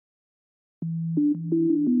To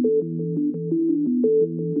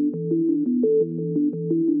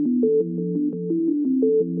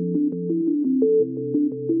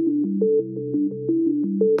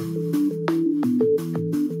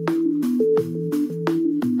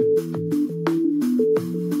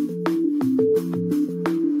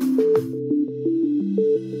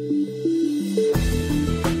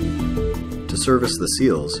service the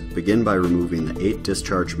seals, begin by removing the 8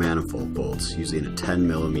 discharge manifold bolts using a 10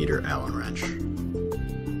 mm Allen wrench.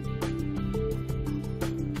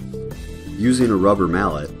 Using a rubber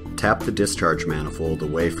mallet, tap the discharge manifold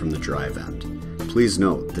away from the drive end. Please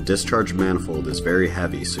note, the discharge manifold is very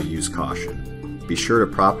heavy, so use caution. Be sure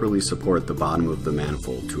to properly support the bottom of the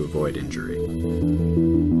manifold to avoid injury.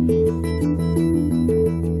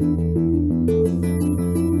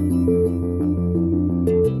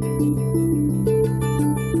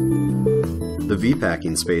 The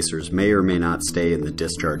V-packing spacers may or may not stay in the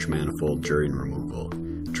discharge manifold during removal.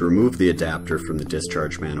 To remove the adapter from the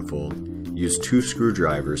discharge manifold, use 2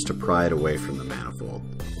 screwdrivers to pry it away from the manifold.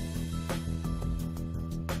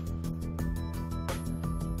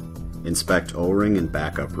 Inspect O-ring and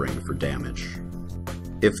backup ring for damage.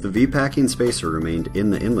 If the V-packing spacer remained in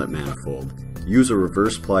the inlet manifold, use a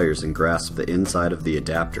reverse pliers and grasp the inside of the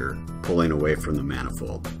adapter, pulling away from the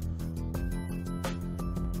manifold.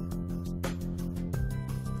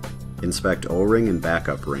 Inspect O-ring and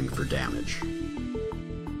backup ring for damage.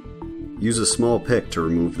 Use a small pick to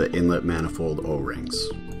remove the inlet manifold O-rings.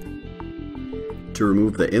 To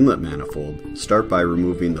remove the inlet manifold, start by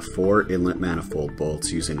removing the 4 inlet manifold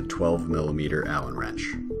bolts using a 12 mm Allen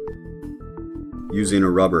wrench. Using a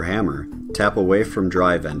rubber hammer, tap away from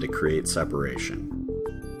drive end to create separation.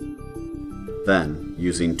 Then,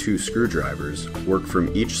 using 2 screwdrivers, work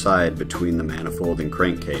from each side between the manifold and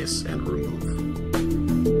crankcase and remove.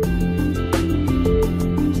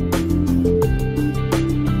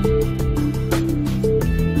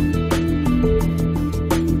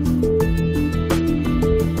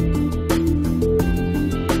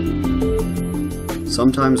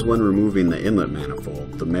 Sometimes when removing the inlet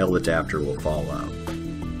manifold, the male adapter will fall out.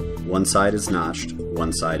 One side is notched,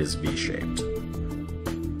 one side is V-shaped.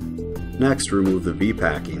 Next, remove the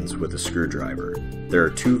V-packings with a screwdriver. There are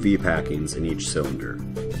 2 V-packings in each cylinder.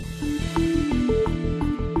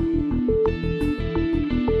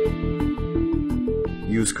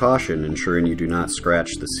 Use caution, ensuring you do not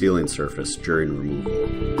scratch the sealing surface during removal.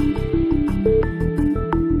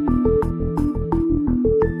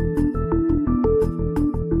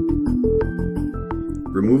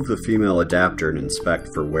 Remove the female adapter and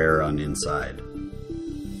inspect for wear on inside.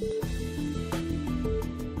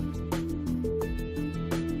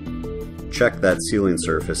 Check that sealing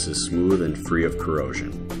surface is smooth and free of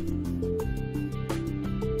corrosion.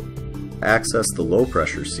 Access the low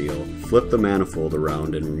pressure seal, flip the manifold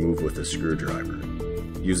around and remove with a screwdriver,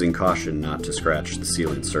 using caution not to scratch the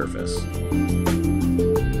sealing surface.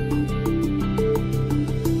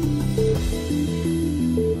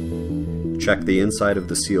 Check the inside of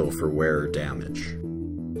the seal for wear or damage.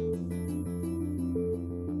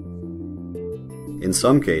 In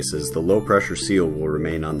some cases, the low pressure seal will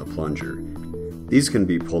remain on the plunger. These can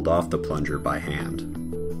be pulled off the plunger by hand.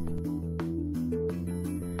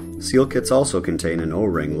 Seal kits also contain an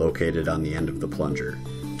O-ring located on the end of the plunger.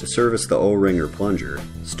 To service the O-ring or plunger,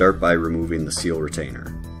 start by removing the seal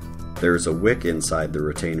retainer. There is a wick inside the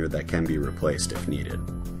retainer that can be replaced if needed.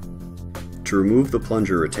 To remove the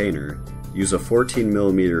plunger retainer, use a 14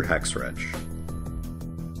 mm hex wrench.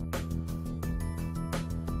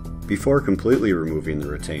 Before completely removing the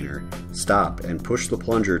retainer, stop and push the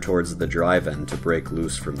plunger towards the drive end to break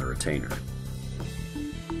loose from the retainer.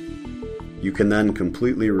 You can then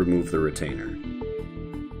completely remove the retainer.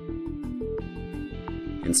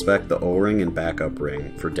 Inspect the O-ring and backup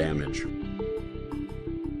ring for damage.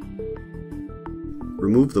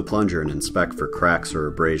 Remove the plunger and inspect for cracks or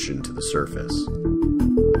abrasion to the surface.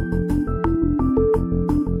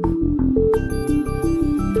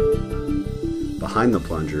 Behind the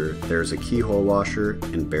plunger, there is a keyhole washer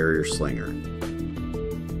and barrier slinger.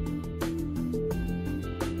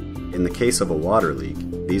 In the case of a water leak,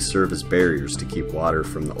 these serve as barriers to keep water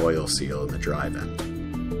from the oil seal in the drive end.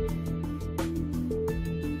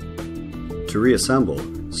 To reassemble,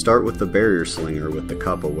 start with the barrier slinger with the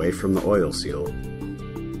cup away from the oil seal,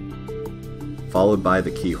 followed by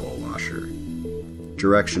the keyhole washer.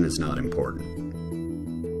 Direction is not important.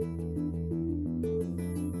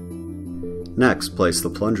 Next, place the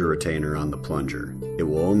plunger retainer on the plunger. It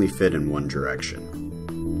will only fit in one direction.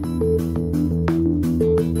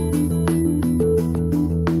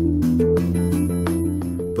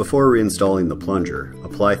 Before reinstalling the plunger,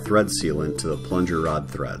 apply thread sealant to the plunger rod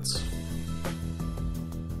threads.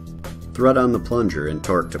 Thread on the plunger and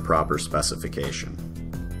torque to proper specification.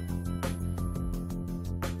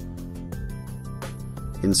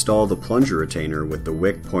 Install the plunger retainer with the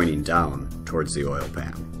wick pointing down towards the oil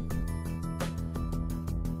pan.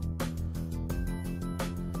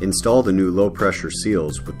 Install the new low-pressure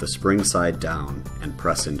seals with the spring side down and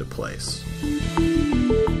press into place.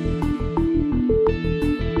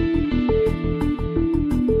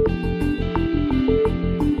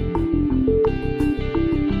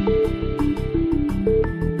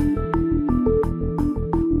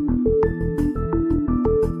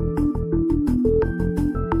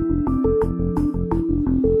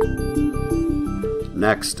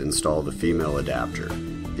 Next, install the female adapter.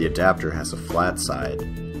 The adapter has a flat side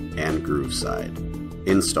and groove side.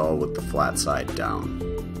 Install with the flat side down.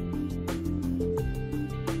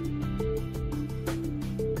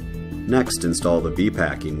 Next, install the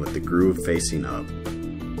V-packing with the groove facing up.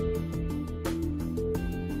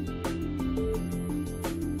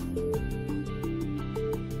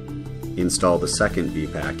 Install the second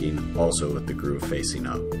V-packing, also with the groove facing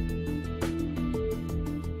up.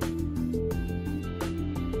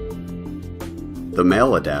 The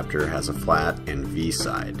male adapter has a flat and V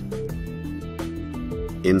side.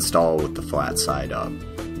 Install with the flat side up.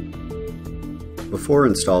 Before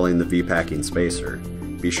installing the V-packing spacer,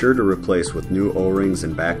 be sure to replace with new O-rings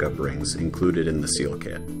and backup rings included in the seal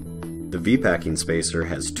kit. The V-packing spacer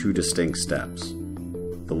has two distinct steps.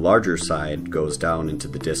 The larger side goes down into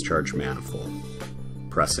the discharge manifold.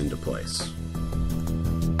 Press into place.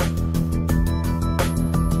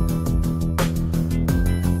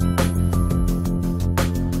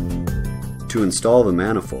 To install the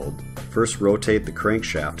manifold, first rotate the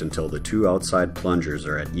crankshaft until the two outside plungers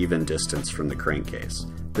are at even distance from the crankcase.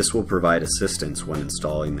 This will provide assistance when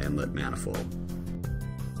installing the inlet manifold.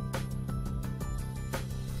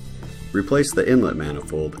 Replace the inlet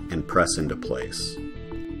manifold and press into place.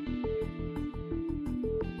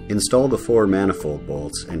 Install the 4 manifold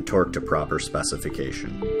bolts and torque to proper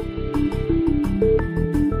specification.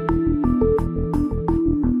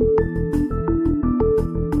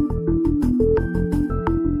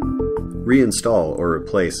 Reinstall or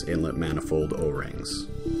replace inlet manifold O-rings.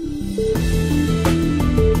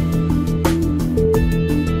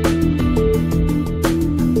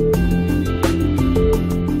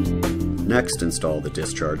 Next, install the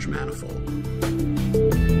discharge manifold.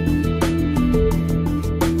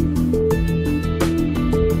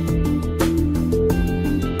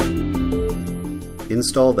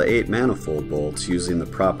 Install the 8 manifold bolts using the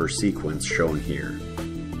proper sequence shown here.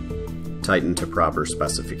 Tighten to proper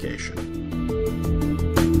specification.